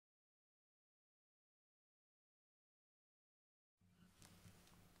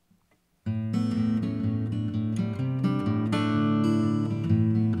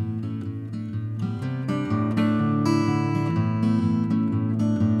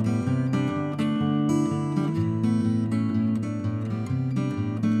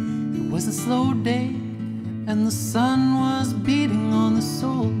slow day, and the sun was beating on the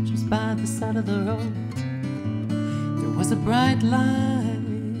soldiers by the side of the road. There was a bright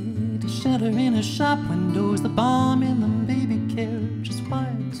light, a shutter in a shop windows, the bomb in the baby carriage just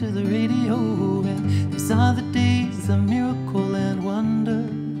wired to the radio. And these are the days of miracle and wonder.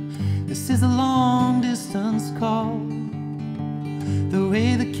 This is a long distance call. The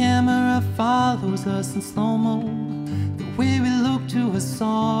way the camera follows us in slow-mo, the way we look to us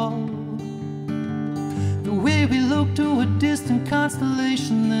all, the way we look to a distant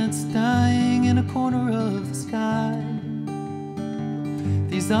constellation that's dying in a corner of the sky.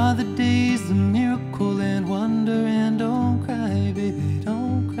 These are the days of miracle and wonder. And don't cry, baby,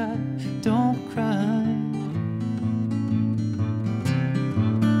 don't cry, don't cry.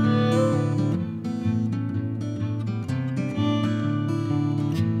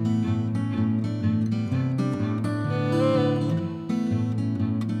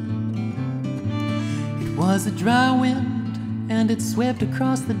 It was a dry wind, and it swept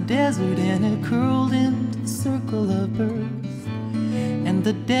across the desert, and it curled into the circle of birds. And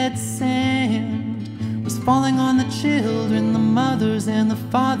the dead sand was falling on the children, the mothers and the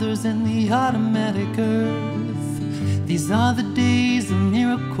fathers, and the automatic earth. These are the days of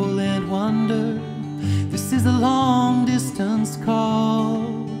miracle and wonder. This is a long distance call.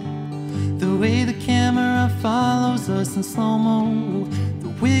 The way the camera follows us in slow-mo,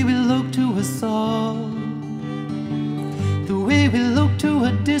 the way we look to us all, the way we look to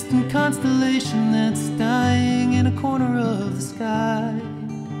a distant constellation that's dying in a corner of the sky.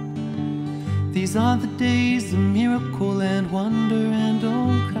 These are the days of miracle and wonder. And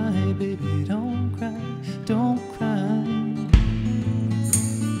don't cry, baby, don't cry, don't cry.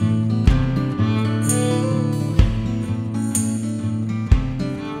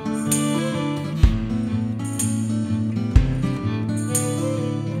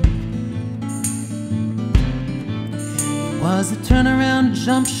 Was a turnaround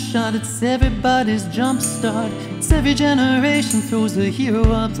jump shot, it's everybody's jump start. It's every generation throws a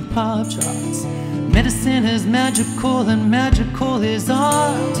hero up the pop charts. Medicine is magical and magical is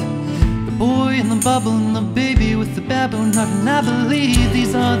art. The boy in the bubble and the baby with the baboon heart. And I believe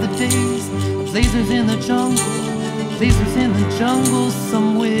these are the days of lasers in the jungle, lasers in the jungle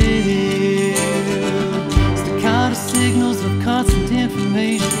somewhere. Staccato signals of constant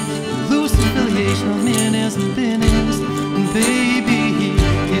information, loose affiliation of millionaires and billionaires. And baby,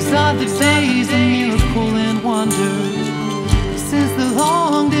 these are the days of miracle and wonder. This is the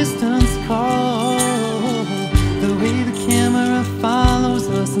long distance call. The way the camera follows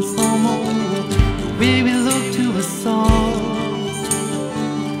us in slow-mo, the way we look to us all,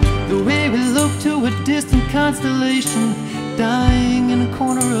 the way we look to a distant constellation dying in a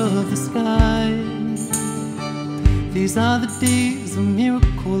corner of the sky. These are the days of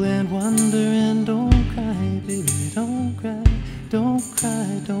miracle and wonder. And don't cry, baby, don't cry, don't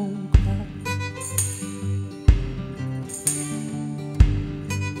cry, don't cry.